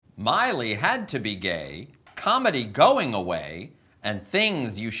Miley had to be gay, comedy going away, and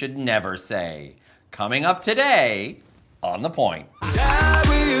things you should never say. Coming up today on The Point.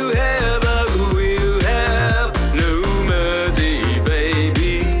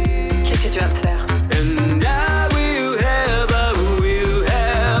 Qu'est-ce que tu vas me faire?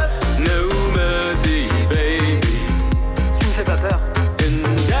 Tu me fais pas peur.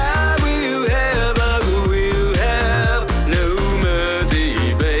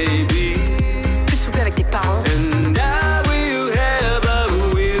 Plus de souper avec tes parents.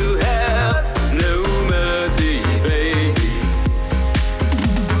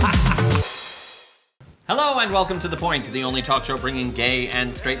 Hello and welcome to The Point, the only talk show bringing gay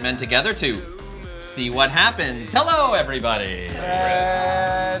and straight men together to see what happens. Hello, everybody.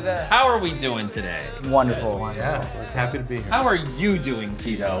 How are we doing today? Wonderful. Yeah, happy to be here. How are you doing,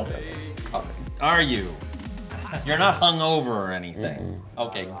 Tito? Are you? You're not hungover or anything.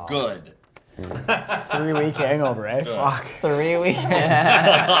 Okay, good. 3-week hangover, eh? Fuck. 3 weeks.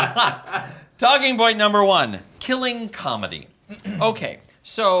 Talking point number one, killing comedy. Okay,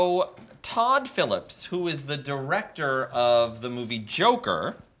 so Todd Phillips, who is the director of the movie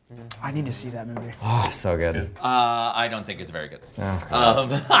Joker, I need to see that movie. Oh, so good. I don't think it's very good. Oh, God.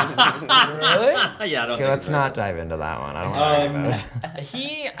 Really? Yeah, I don't Okay, think let's it's not dive into that one. I don't want to argue about it.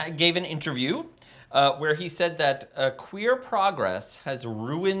 He gave an interview where he said that queer progress has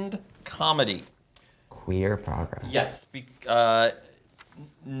ruined comedy. Queer progress. Yes,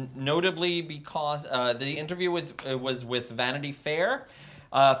 notably because the interview was with Vanity Fair.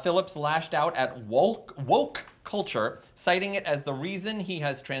 Phillips lashed out at woke culture, citing it as the reason he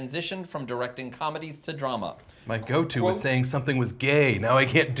has transitioned from directing comedies to drama. My go-to was saying something was gay. Now I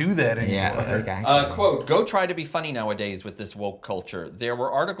can't do that anymore. Yeah, like actually. Quote, go try to be funny nowadays with this woke culture. There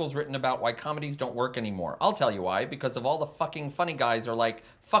were articles written about why comedies don't work anymore. I'll tell you why, because of all the fucking funny guys are like,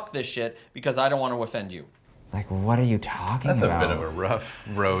 fuck this shit, because I don't want to offend you. Like, what are you talking That's about? a bit of a rough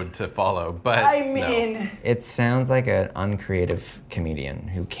road to follow, but I mean, It sounds like an uncreative comedian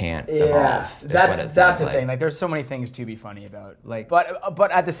who can't yeah, evolve. Is what it that's sounds the like. thing. Like, there's so many things to be funny about. Like-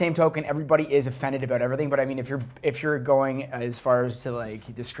 but at the same token, everybody is offended about everything. But I mean, if you're going as far as to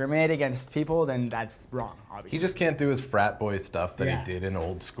like discriminate against people, then that's wrong. Obviously, he just can't do his frat boy stuff that Yeah. he did in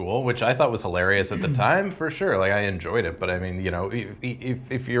old school, which I thought was hilarious at the time, for sure. Like, I enjoyed it, but I mean, you know,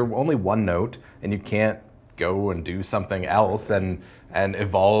 if you're only one note and you can't go and do something else and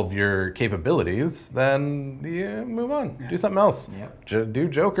evolve your capabilities, then yeah, move on. Do something else. Yep. Do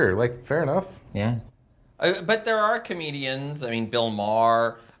Joker. Like, fair enough. Yeah. But there are comedians, I mean, Bill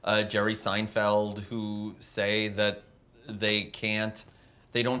Maher, Jerry Seinfeld, who say that they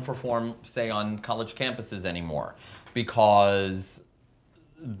don't perform, say, on college campuses anymore because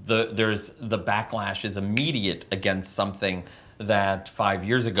the backlash is immediate against something that 5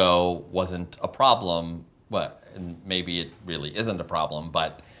 years ago wasn't a problem. Well, and maybe it really isn't a problem,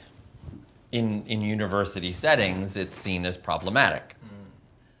 but in university settings, it's seen as problematic.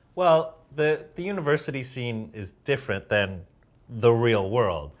 Well, the university scene is different than the real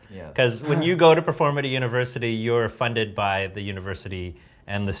world. Yes. Because when you go to perform at a university, you're funded by the university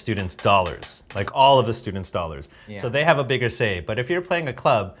and the students' dollars, like all of the students' dollars. Yeah. So they have a bigger say. But if you're playing a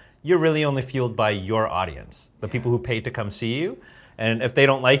club, you're really only fueled by your audience, the people who paid to come see you. And if they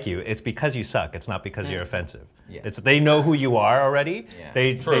don't like you, it's because you suck. It's not because you're offensive. Yeah. It's they know who you are already. Yeah.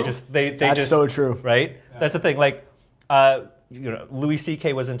 They That's just so true. Right? That's the thing. Like, Louis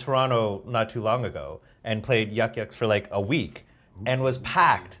C.K. was in Toronto not too long ago and played Yuck Yucks for like a week and was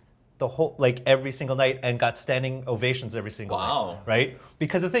packed the whole, like every single night and got standing ovations every single Wow. night. Right?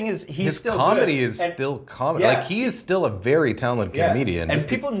 Because the thing is, he's His still comedy good. is And- still comedy. Yeah. Like, he is still a very talented comedian. And Just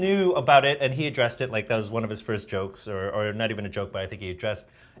be- people knew about it, and he addressed it like that was one of his first jokes, or not even a joke, but I think he addressed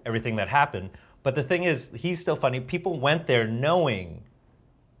everything that happened. But the thing is, he's still funny. People went there knowing,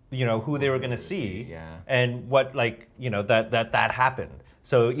 who they were going to see, yeah. and what, that happened.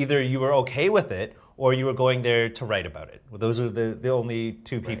 So either you were okay with it, or you were going there to write about it. Well, those are the only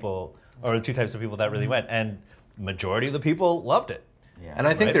two people, or the two types of people that really went, and majority of the people loved it. Yeah. And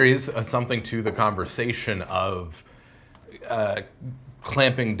I think there is something to the conversation of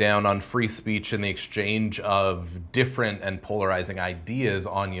clamping down on free speech and the exchange of different and polarizing ideas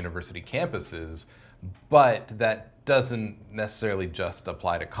on university campuses, but that doesn't necessarily just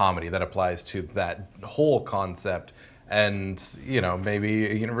apply to comedy. That applies to that whole concept. And,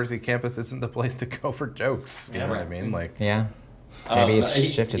 maybe a university campus isn't the place to go for jokes. You know what I mean? Like, Yeah. Maybe it's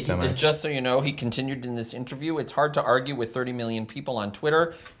shifted so much. Just so you know, he continued in this interview, it's hard to argue with 30 million people on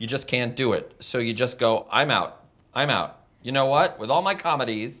Twitter. You just can't do it. So you just go, I'm out. You know what? With all my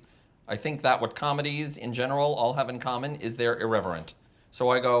comedies, I think that what comedies in general all have in common is they're irreverent. So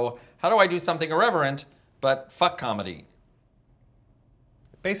I go, how do I do something irreverent, but fuck comedy?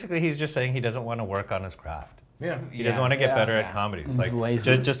 Basically, he's just saying he doesn't want to work on his craft. Yeah. He doesn't want to get better at comedies. He's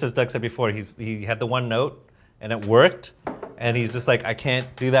lazy. Just as Doug said before, he had the one note and it worked, and he's just like, I can't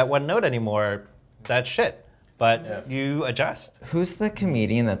do that one note anymore. That's shit. But you adjust. Who's the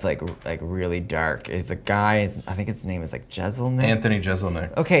comedian that's like really dark? Is a guy, I think his name is like Jeselnik. Anthony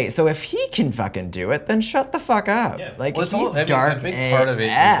Jeselnik. Okay, so if he can fucking do it, then shut the fuck up. Yeah. Like Well, it's he's all, I mean, dark. a big part of it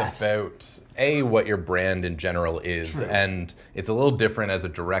AF. is about what your brand in general is, and it's a little different as a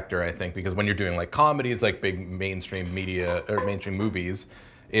director, I think, because when you're doing like comedies, like big mainstream media or mainstream movies,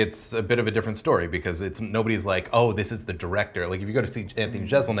 it's a bit of a different story because it's nobody's like, oh, this is the director. Like if you go to see Anthony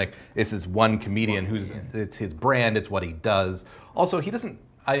Jeselnik, this is one comedian it's his brand, it's what he does. Also, he doesn't.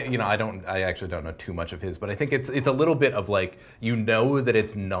 I actually don't know too much of his, but I think it's a little bit of like, that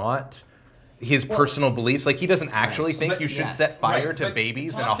it's not his personal beliefs. Like he doesn't actually think you should set fire to but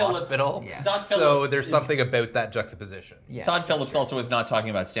babies in Todd a Phillips- hospital. Yeah. Todd So Phillips there's is- something about that juxtaposition. Yeah, Todd Phillips also is not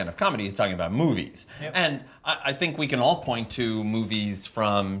talking about stand-up comedy, he's talking about movies. Yep. And I think we can all point to movies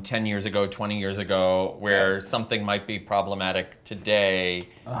from 10 years ago, 20 years ago, where something might be problematic today,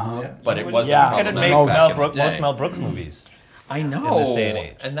 but it wasn't Yeah. You couldn't problematic make Most- back in the most day. Mel Brooks movies. I know, in this day and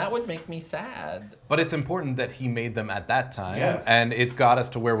age. and that would make me sad. But it's important that he made them at that time, Yes. and it got us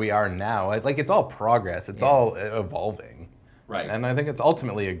to where we are now. Like it's all progress. It's all evolving. Right. And I think it's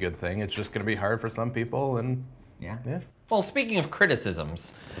ultimately a good thing. It's just going to be hard for some people, and Yeah. Well, speaking of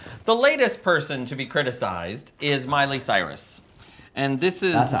criticisms, the latest person to be criticized is Miley Cyrus. And this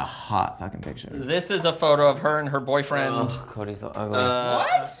is That's a hot fucking picture. this is a photo of her and her boyfriend, Cody's so ugly.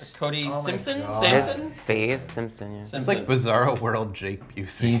 Cody Simpson. God. His Simpson. face, Simpson, yeah. it's like Bizarro World Jake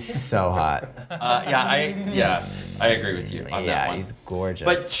Busey. He's so hot. I agree with you on that Yeah, one. he's gorgeous.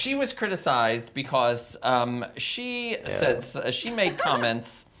 But she was criticized because she said she made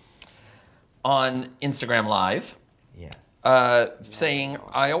comments on Instagram Live yes. saying,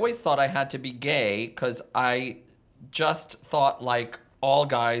 "I always thought I had to be gay because I just thought like all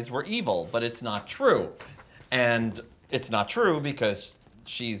guys were evil, but it's not true." And it's not true because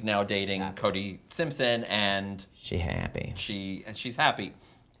she's now dating Cody Simpson, and She happy. she's happy.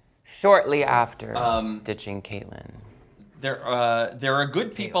 Shortly after ditching Caitlyn. There are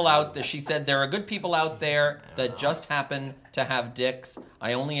good people out there. She said there are good people out there that just happen to have dicks.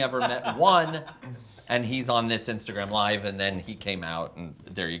 I only ever met one, and he's on this Instagram Live, and then he came out, and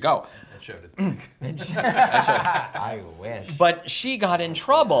there you go. That showed his dick. I wish. But she got in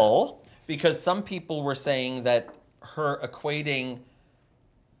trouble because some people were saying that her equating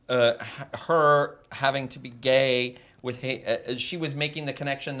her having to be gay with hate. She was making the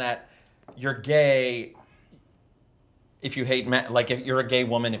connection that you're gay if you hate men, like if you're a gay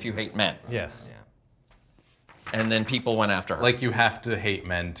woman if you hate men. Yes. And then people went after her Like you have to hate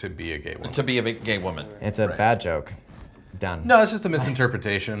men to be a gay woman. to be a big gay woman. It's a bad joke. Done. No, it's just a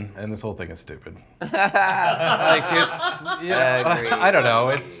misinterpretation, and this whole thing is stupid. Like it's, Agreed. I don't know.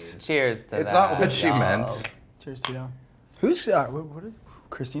 It's Cheers to it's that. not what she y'all. meant. Cheers to you. Who's what is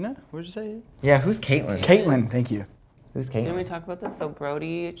Christina? What did you say? Yeah, who's Caitlyn? Caitlyn. Thank you. Who's Didn't we Caitlyn? talk about this? So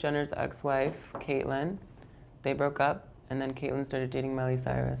Brody Jenner's ex-wife, Caitlyn, they broke up, and then Caitlyn started dating Miley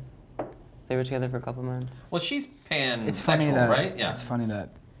Cyrus. So they were together for a couple months. Well, she's pansexual, It's funny that. right? Yeah. It's funny that.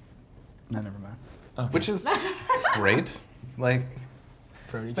 No, never mind. Which is great. Like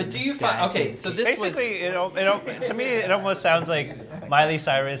But do you find okay? So this Basically, to me, it almost sounds like Miley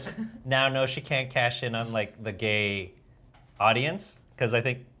Cyrus now knows she can't cash in on like the gay audience, because I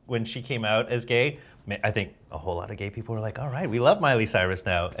think when she came out as gay, I think a whole lot of gay people were like, "All right, we love Miley Cyrus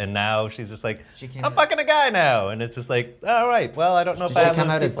now," and now she's just like, "I'm fucking a guy now,and it's just like, all right, well, I don't know Did if I she have come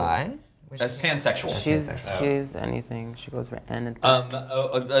those out as people." bi? As pansexual. She's anything. She goes for anything.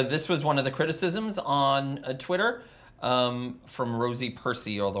 This was one of the criticisms on Twitter from Rosie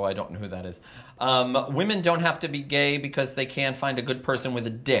Percy, although I don't know who that is. Women don't have to be gay because they can't find a good person with a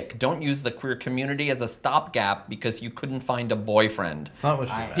dick. Don't use the queer community as a stopgap because you couldn't find a boyfriend. it's not what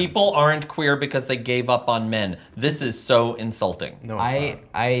she meant. People aren't queer because they gave up on men. This is so insulting. No, it's not.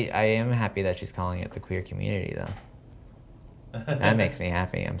 I am happy that she's calling it the queer community though. That makes me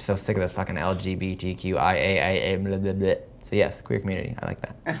happy. I'm so sick of this fucking LGBTQIA blah, blah, blah. So yes, queer community. I like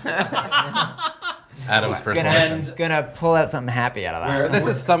that. Adam's personal. Gonna pull out something happy out of that. This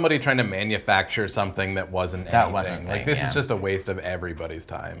is somebody trying to manufacture something that wasn't anything. That wasn't like thing, this yeah. is just a waste of everybody's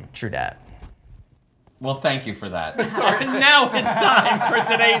time. True dat. Well, thank you for that. So now it's time for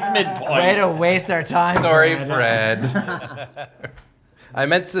today's midpoint. Way to waste our time. Sorry, Fred. I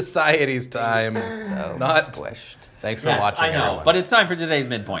meant society's time, not. Squished. Thanks for Yes, watching, I know, everyone. but it's time for today's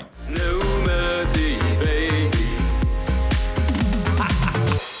midpoint. No mercy, baby.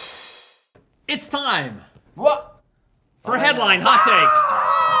 It's time What? for headline hot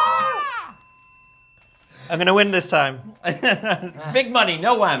I'm gonna win this time. takes. Big money,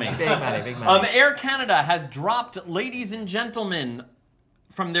 no whammies. Big money, big money. Air Canada has dropped ladies and gentlemen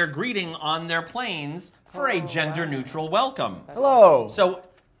from their greeting on their planes for a gender-neutral welcome. Hello. So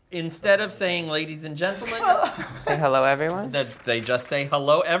instead of saying ladies and gentlemen, Say hello, everyone. that they just say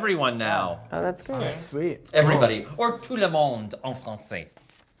hello everyone now. Oh, that's great. Sweet. Everybody. Or tout le monde en français.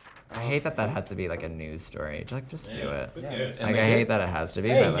 I hate that has to be like a news story. Just do it. And Like they I did. hate that it has to be,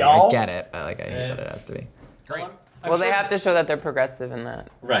 Hey, but like, y'all. I get it. But like I hate that it has to be. Great. Well, they have to show that they're progressive in that.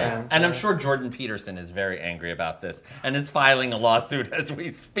 Right. sense, And I'm yes. sure Jordan Peterson is very angry about this and is filing a lawsuit as we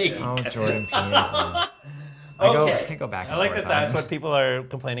speak. Oh, Jordan Peterson. Okay. I go back and I like forth that that's on it. what people are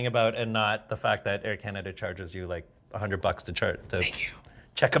complaining about, and not the fact that Air Canada charges you like $100 to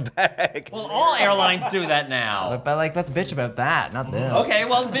check a bag. Well, all airlines do that now. But like, let's bitch about that, not this. Okay,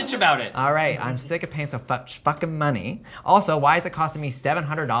 well, bitch about it. All right, I'm sick of paying so much fucking money. Also, why is it costing me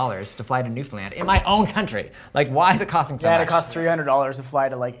 $700 to fly to Newfoundland in my own country? Like, why is it costing so Yeah, much? and it costs $300 to fly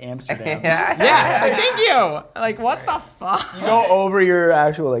to like Amsterdam. Yes, like, thank you. Like, what the fuck? Go over your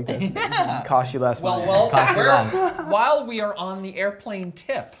actual like this. Cost you less money. Well, Cost you less. while we are on the airplane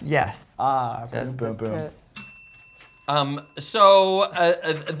tip, Yes. Ah, boom, Just boom, the boom. tip.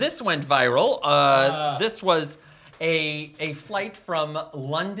 this went viral. This was a flight from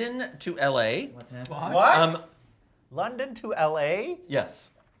London to LA. What? London to LA? Yes.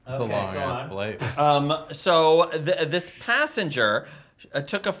 It's a long ass flight. So this passenger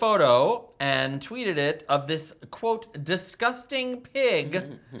took a photo and tweeted it of this, quote, disgusting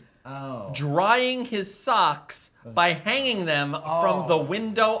pig drying his socks by hanging them from the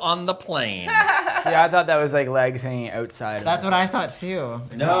window on the plane. See, I thought that was like legs hanging outside. That's what I thought too.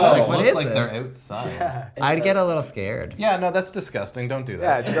 No. Like, what Look is like this? they're outside. I'd get a little scared. Yeah, no, that's disgusting. Don't do Yeah,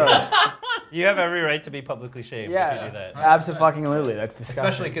 that. it's gross. You have every right to be publicly shamed if you do that. Absolutely. That's disgusting.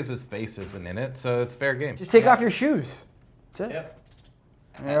 Especially because his face isn't in it, so it's fair game. Just take off your shoes. That's it. Yep.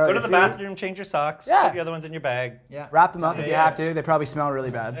 Air out Go to your the feet. bathroom, change your socks, Yeah. put the other ones in your bag. Yeah. Wrap them up if you Yeah. have to. They probably smell really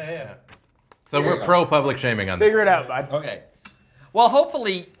bad. Yeah. So we're pro public shaming on this. Figure it out, bud. Okay. Well,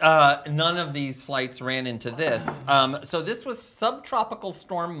 hopefully none of these flights ran into this. So this was subtropical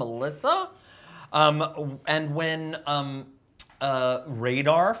storm Melissa. And when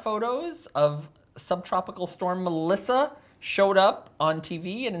radar photos of subtropical storm Melissa showed up on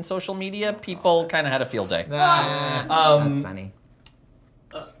TV and in social media, people kind of had a field day. That's funny.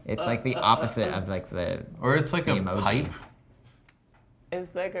 It's like the opposite of like the. Or it's like a emoji. pipe.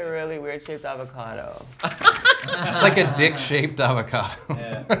 It's like a really weird shaped avocado. It's like a dick-shaped avocado.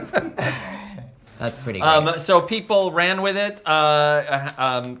 That's pretty great. So people ran with it.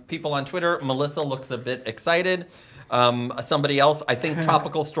 People on Twitter, Melissa looks a bit excited. Somebody else, I think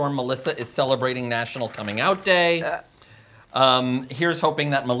Tropical Storm Melissa is celebrating National Coming Out Day. Here's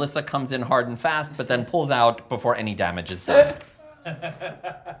hoping that Melissa comes in hard and fast, but then pulls out before any damage is done.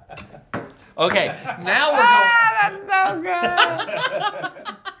 Okay, now we're going.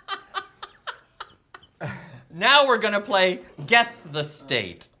 Now we're gonna play Guess the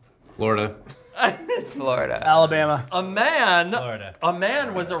State. Florida. Florida. Alabama. Florida. A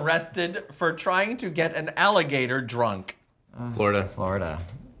man was arrested for trying to get an alligator drunk. Florida. Florida.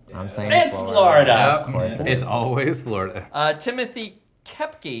 I'm saying It's Florida. Of course it It's is. always Florida. Timothy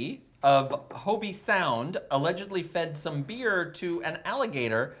Kepke of Hobie Sound allegedly fed some beer to an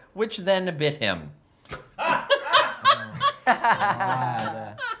alligator, which then bit him.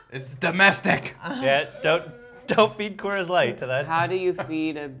 It's domestic. Yeah, don't feed Coors Light to that. How do you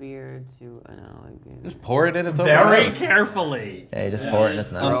feed a beer to an alligator? Just pour it in its own Very mouth. carefully. Yeah, you just pour it in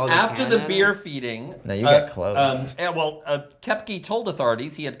its mouth. Throw the After can the at beer it? feeding, No, you get close. Kepke told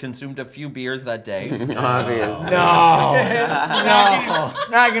authorities he had consumed a few beers that day. Obvious. No.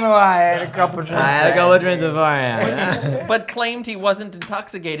 Not gonna lie, I had a couple drinks. I had a couple of drinks beforehand. But claimed he wasn't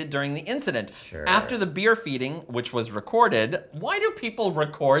intoxicated during the incident. Sure. After the beer feeding, which was recorded, why do people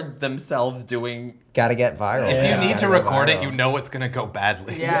record themselves doing? Gotta get viral. If you need to Gotta go record it, viral. you know it's gonna go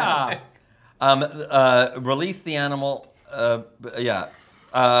badly. Yeah. Released the animal.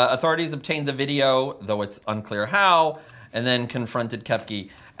 Authorities obtained the video, though it's unclear how, and then confronted Kepke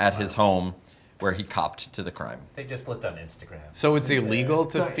at his home, where he copped to the crime. They just looked on Instagram. So it's illegal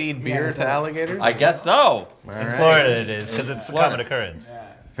to feed beer to alligators? I guess so. In Florida it is, because it's a common occurrence.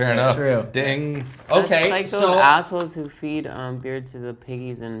 Fair enough. True. Ding. Okay, It's like those so assholes who feed beer to the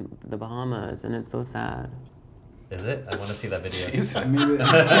piggies in the Bahamas, and it's so sad. Is it? I want to see that video. Jesus.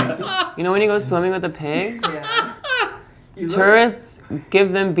 You know when you go swimming with the pigs? Tourists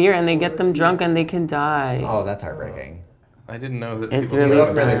give them beer and they get them drunk and they can die. Oh, that's heartbreaking. I didn't know that It's people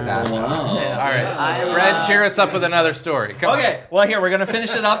really still- sad. All right. Red, cheer us up with another story. Come Okay, well, here, we're going to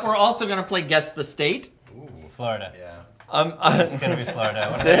finish it up. We're also going to play Guess the State. Florida. Yeah. It's gonna be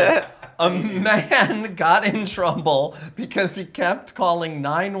Florida. A man got in trouble because he kept calling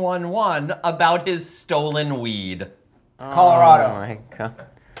 911 about his stolen weed. Colorado. Oh my god.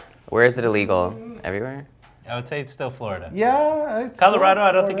 Where is it illegal? Everywhere? I would say it's still Florida. Yeah. It's Colorado,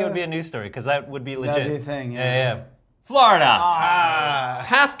 I don't think it would be a news story because that would be legit. That'd be a thing, yeah. Yeah. Florida.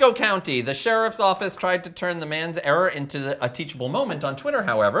 Pasco County. The sheriff's office tried to turn the man's error into a teachable moment on Twitter,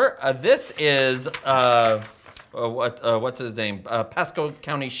 however. This is, what's his name? Pasco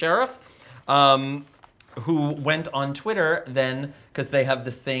County Sheriff, who went on Twitter then, because they have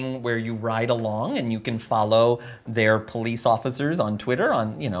this thing where you ride along and you can follow their police officers on Twitter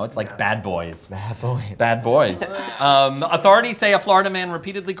it's like Bad Boys. Bad Boys. Authorities say a Florida man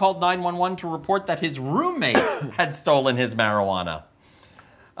repeatedly called 911 to report that his roommate had stolen his marijuana.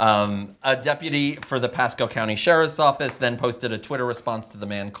 A deputy for the Pasco County Sheriff's Office then posted a Twitter response to the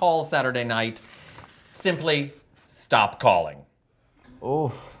man call Saturday night. Simply, stop calling.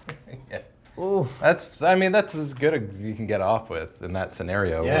 Oof. That's as good as you can get off with in that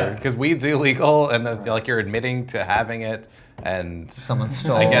scenario. Yeah. Because weed's illegal, and then, like, you're admitting to having it, and Someone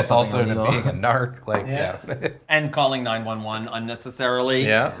stole I guess something also to illegal. being a narc. Like, yeah. And calling 911 unnecessarily.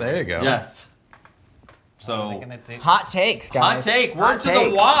 Yeah, there you go. Yes. So, Hot takes, guys. hot take. Word to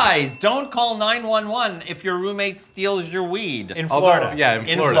the wise. Don't call 911 if your roommate steals your weed. In Florida. Although, yeah, in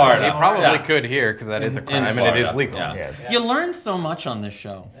In Florida. Florida. You probably Yeah. could here, because that is a In crime, and it Florida. is legal. Yeah. Yes. You learn so much on this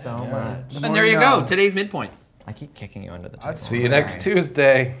show. So much. And there you go. Today's midpoint. I keep kicking you under the table. See you next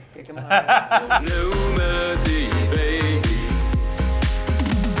Tuesday.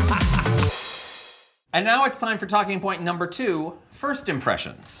 And now it's time for talking point number 2, first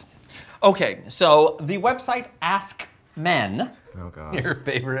impressions. Okay, so the website Ask Men, Oh god. Your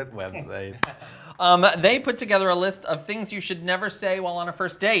favorite website. they put together a list of things you should never say while on a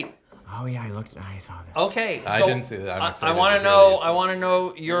first date. Oh yeah, I saw this. Okay, I so didn't see that. I'm I excited want to to hear know. these. I want to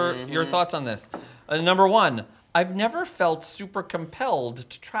know your thoughts on this. Number 1, I've never felt super compelled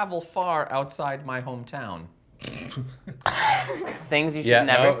to travel far outside my hometown. Things you should Yeah,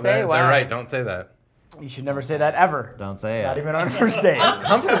 never no, say. they're Wow. right. Don't say that. You should never say that ever. Don't say Not it. even on a first date.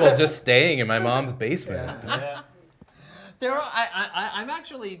 Comfortable just staying in my mom's basement. There are. I'm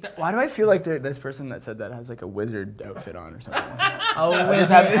actually. Why do I feel like this person that said that has like a wizard outfit on or something? Oh, I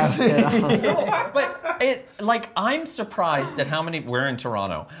just have this. But I'm surprised at how many. We're in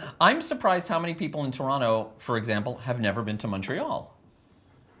Toronto. I'm surprised how many people in Toronto, for example, have never been to Montreal.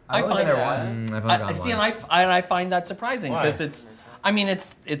 I went find there that. once. I've only gone See, once. and I find that surprising because it's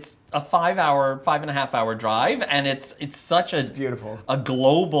a 5.5 hour drive, and it's such a beautiful. a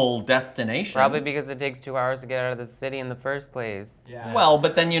global destination. Probably because it takes 2 hours to get out of the city in the first place. Yeah. Well,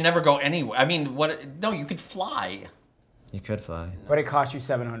 but then you never go anywhere. I mean, No, you could fly. You could fly. But it cost you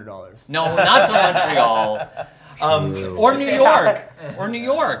 $700. No, not to Montreal. True. Or New York. Or New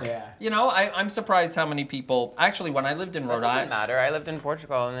York. Yeah. You know, I'm surprised how many people. Actually, when I lived in It Rhode doesn't Island. matter. I lived in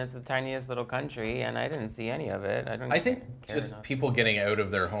Portugal, and it's the tiniest little country, and I didn't see any of it. I think care just enough. people getting out of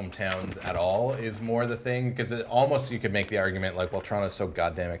their hometowns at all is more the thing, because almost you could make the argument like, well, Toronto's so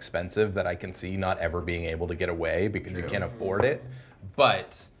goddamn expensive that I can see not ever being able to get away because you can't afford it.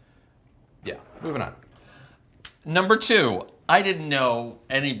 But yeah, moving on. Number 2, I didn't know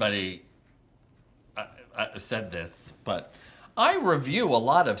anybody said this, but I review a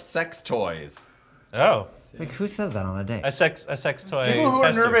lot of sex toys. Oh, Like who says that on a date? a sex toy People who are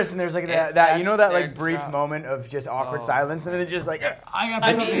tester. nervous and there's like that that's you know that their like brief job. moment of just awkward silence and then they're just like I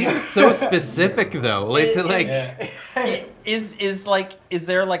got It seems so specific though. Like to like Is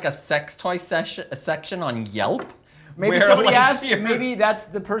there like a sex toy section on Yelp? maybe where, somebody like, asks you're- maybe that's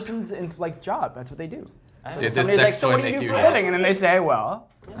the person's job. That's what they do. So Did this somebody's like, sex so toy what do you make do you for a nervous? living? And then they say, well,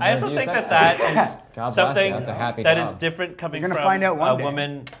 I also do think sex that toys. is God bless something you, that's a happy that is job. different coming You're gonna from find out one a day.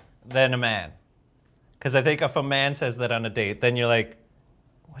 woman than a man. Because I think if a man says that on a date, then you're like,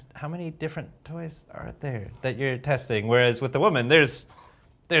 what? How many different toys are there that you're testing? Whereas with a woman,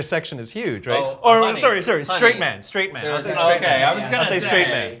 their section is huge, right? Oh, or honey, sorry, honey. straight man. I'll say There's- straight okay, man. I was gonna I'll say straight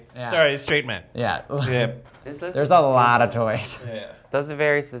man. Yeah. Sorry, straight man. Yeah. Yeah. This list There's is- a lot of toys. Those are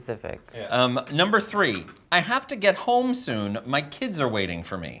very specific. Number 3, I have to get home soon. My kids are waiting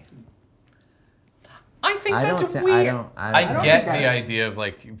for me. I think that's weird. I don't get think the that's- idea of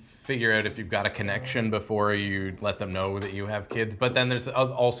like figure out if you've got a connection before you let them know that you have kids. But then there's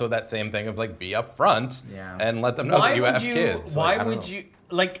also that same thing of like be upfront Yeah. and let them know that you have kids. Why Like, I don't would know. you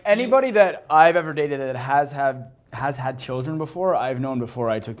like anybody that I've ever dated that has had has had children before, I've known before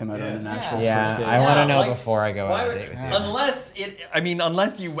I took them out on an actual first date. I want to know like, before I go Why on a would- date with you.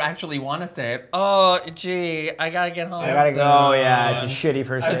 Unless you actually want to say it. Oh, gee, I gotta get home. I gotta go. Yeah, it's a shitty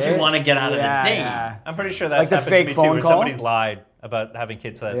first date. Because you want to get out of the date. Yeah. I'm pretty sure that's the happened to fake me phone too, where call? somebody's lied about having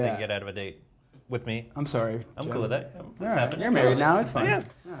kids so that they Yeah. can get out of a date with me. I'm sorry. I'm Jim. cool with that. All That's right, happening. you're married now. It's fine. Yeah.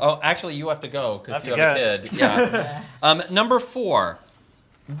 Oh, actually, you have to go because I you have have to a kid. Yeah. Number 4.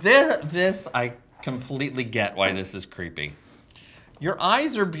 This I completely get why this is creepy. Your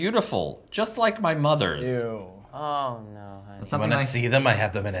eyes are beautiful, just like my mother's. Ew. Oh no, honey. You Something want to like, see them? I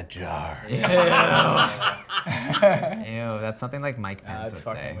have them in a jar. ew, that's something like Mike Pence That's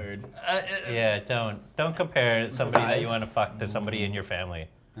would say. fucking weird. Yeah, don't compare somebody that you want to fuck to somebody in your family.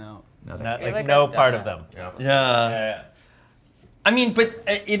 No. No, Not You're like like no a part dad. of them. Yeah. Yeah. I mean, but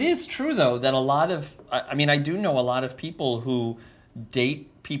it is true though that a lot of I do know a lot of people who date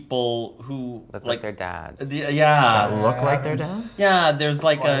people who Look like their dads. Yeah. that look like their dad? Yeah, there's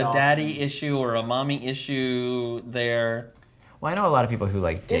like Quite a often. daddy issue or a mommy issue there. Well, I know a lot of people who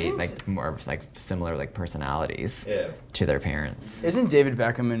like date Isn't- like more of like similar like personalities Yeah. to their parents. Isn't David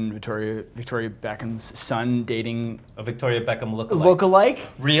Beckham and Victoria Beckham's son dating A Victoria Beckham lookalike. look-alike?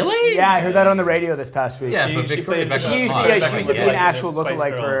 Really? Yeah, I heard that on the radio this past week. Yeah, She- but she Victoria played- Beckham's She used to, hot. yeah, she used to be an Yeah, actual Spice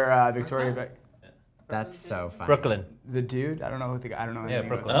look-alike for Girls. Victoria Beckham. That's so funny. Brooklyn. The dude? I don't know who the guy. I don't know. Yeah,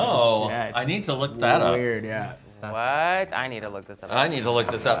 anything about Brooklyn. this. Oh, Yeah, it's I need to look that up. Weird, yeah. What? I need to look this up. I need to look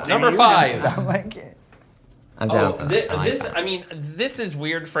this up. Number You 5. sound like it. I'm down Oh, for that. I like this, that. I mean, this is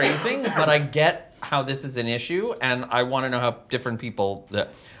weird phrasing, but I get how this is an issue, and I want to know how different people.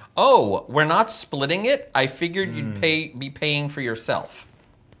 Oh, we're not splitting it. I figured you'd be paying for yourself.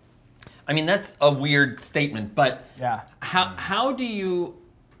 I mean, that's a weird statement, but Yeah. how do you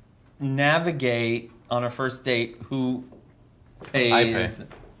navigate on a first date who pays? I pay.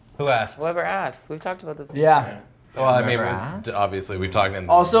 Who asks? Whoever asks. We've talked about this before. Yeah. Well, I mean, Never asked? obviously, we've talked in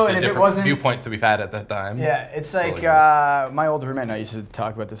Also, the and if it different wasn't- viewpoints that we've had at that time. Yeah, it's So, like my old roommate and I used to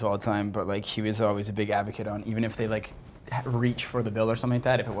talk about this all the time, but like he was always a big advocate on even if they like reach for the bill or something like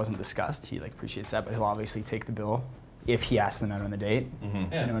that, if it wasn't discussed, he like appreciates that, but he'll obviously take the bill if he asks them out on the date. Do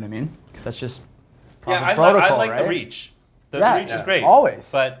you know what I mean? Because that's just Yeah, proper I protocol, like right? the reach. The Yeah, reach is yeah. great. Always.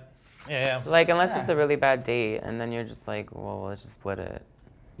 But yeah. Like unless it's a really bad date, and then you're just like, well, let's just split it.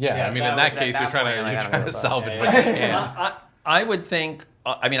 Yeah, Yeah, I mean, that in that was- case, at you're that trying point, to you're like, I don't give a fuck. salvage Yeah, what you can. I would think.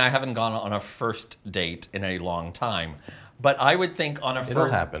 I mean, I haven't gone on a first date in a long time, but I would think on a It'll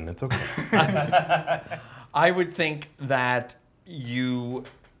first. happen. It's okay. I would think that you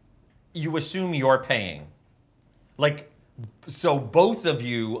assume you're paying, like, so both of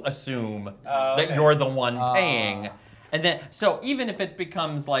you assume that okay. you're the one paying, and then so even if it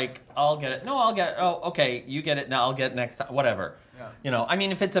becomes like I'll get it, no, I'll get it, oh okay, you get it now, I'll get it next time, whatever. You know, I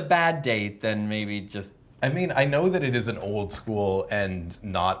mean, if it's a bad date, then maybe just. I mean, I know that it is an old school and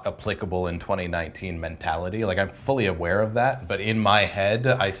not applicable in 2019 mentality. Like, I'm fully aware of that. But in my head,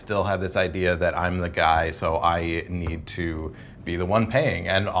 I still have this idea that I'm the guy, so I need to be the one paying.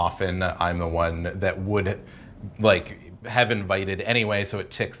 And often I'm the one that would, like, have invited anyway, so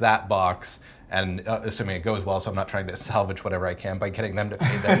it ticks that box. And assuming it goes well, so I'm not trying to salvage whatever I can by getting them to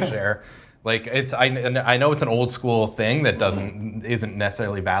pay their share. Like I know it's an old school thing that isn't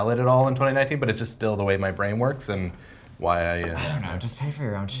necessarily valid at all in 2019, but it's just still the way my brain works and why I don't know. Just pay for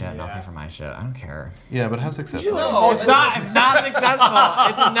your own shit, and I'll pay for my shit. I don't care. Yeah, but how successful? It's not successful.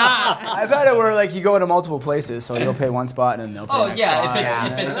 It's not. I've had it where like you go to multiple places, so you'll pay one spot and then they'll pay Oh the next yeah,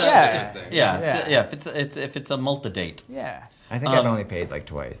 spot. if it's Yeah. yeah, if it's a multi-date. Yeah. I think I've only paid like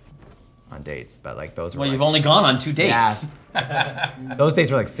twice on dates, but like those were. Well, like, you've only gone on 2 dates. Yeah. Those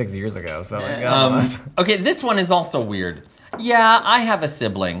dates were like 6 years ago, so like. Okay, this one is also weird. Yeah, I have a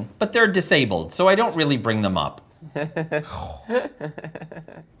sibling, but they're disabled, so I don't really bring them up.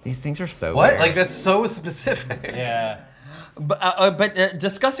 These things are so. What? weird. Like that's so specific. Yeah. But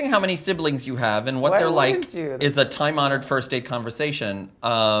discussing how many siblings you have and what Why they're like wouldn't you? is a time-honored first date conversation.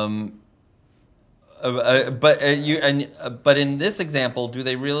 But in this example, do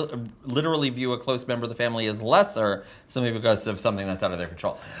they literally view a close member of the family as lesser simply because of something that's out of their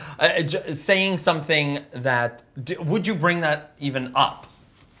control? Saying something that would you bring that even up?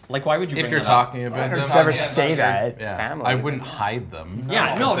 Like, why would you? If bring you're that up? talking about them, Just never say that. yeah, Family. I wouldn't hide them.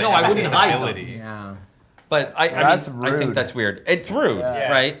 Yeah, no, Say no, I have wouldn't hide them. disability. Yeah. But I That's mean, I think rude. that's weird. It's rude,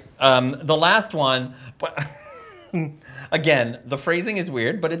 right? The last one, but again, the phrasing is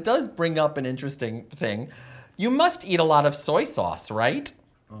weird, but it does bring up an interesting thing. You must eat a lot of soy sauce, right?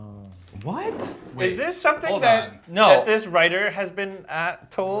 What? Is this something hold that, on. No. that this writer has been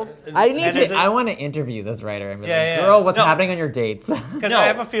told? I need And is to. it- I want to interview this writer and be Yeah, like, yeah. "Girl, what's No. happening on your dates?" Because No. I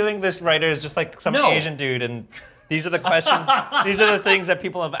have a feeling this writer is just like some No. Asian dude, and These are the questions. These are the things that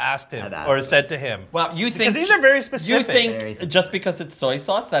people have asked him or said to him. Well, you Because think these are very specific. You think Very specific. just because it's soy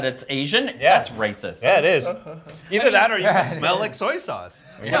sauce that it's Asian? Yeah. That's racist. Yeah, it is. Either that or you can smell like soy sauce.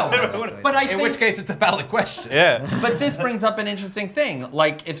 No, but I In think, which case, it's a valid question. Yeah. but this brings up an interesting thing.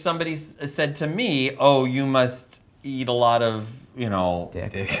 Like if somebody said to me, "Oh, you must eat a lot of,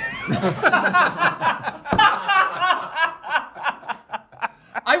 Dick.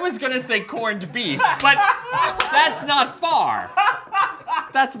 I was gonna say corned beef, but that's not far.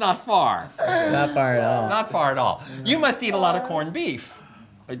 That's not far. Not far at all. Not far at all. You must eat a lot of corned beef.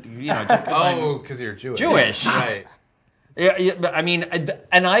 Just 'cause Oh, because you're Jewish. Jewish. Right. Yeah, but I mean,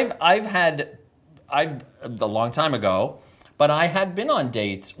 and I've had a long time ago, but I had been on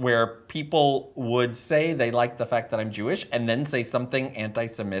dates where people would say they like the fact that I'm Jewish and then say something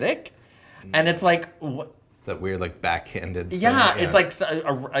anti-Semitic, and it's like, That weird, like, backhanded thing. yeah, it's like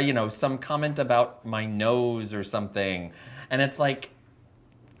some comment about my nose or something, and it's like,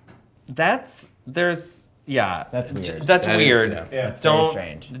 that's weird. That's weird. That's That is, weird. yeah. That's very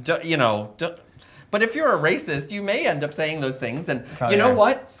strange. Don't. But if you're a racist, you may end up saying those things. And Probably you know are.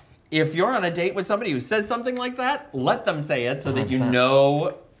 what? If you're on a date with somebody who says something like that, let them say it so that you 100%.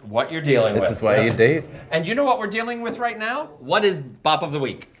 know what you're dealing with. This is why you date. And you know what we're dealing with right now? What is Bop of the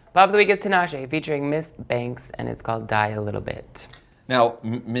Week? Bob of the Week is Tinashe, featuring Miss Banks, and it's called Die a Little Bit. Now,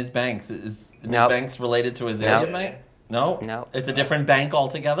 Ms. Banks, is Ms. Nope. Banks related to Azalea Nope. Banks? No? No. It's a different bank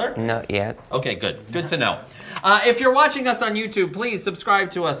altogether? No, yes. Okay, good. Good to know. If you're watching us on YouTube, please subscribe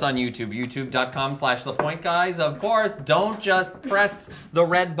to us on YouTube, youtube.com/thepointguys. Of course, don't just press the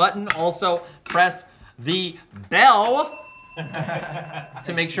red button. Also, press the bell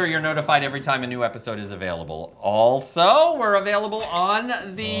to make sure you're notified every time a new episode is available. Also, we're available on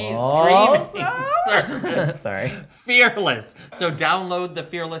the streaming service. Sorry. Fearless. So download the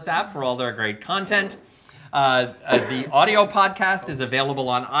Fearless app for all their great content. The audio podcast is available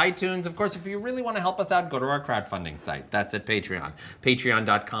on iTunes. Of course, if you really want to help us out, go to our crowdfunding site. That's at Patreon.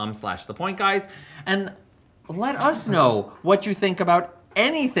 Patreon.com/thepointguys. And let us know what you think about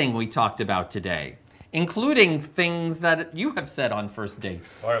anything we talked about today, including things that you have said on first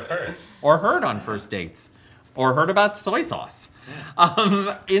dates. Or heard. Or heard on first dates. Or heard about soy sauce.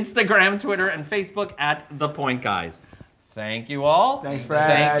 Instagram, Twitter, and Facebook at The Point Guys. Thank you all. Thanks, Fred.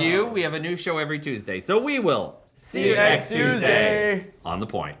 Thank you. We have a new show every Tuesday. So we will see you next Tuesday on The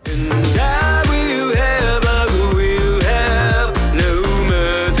Point. I will have a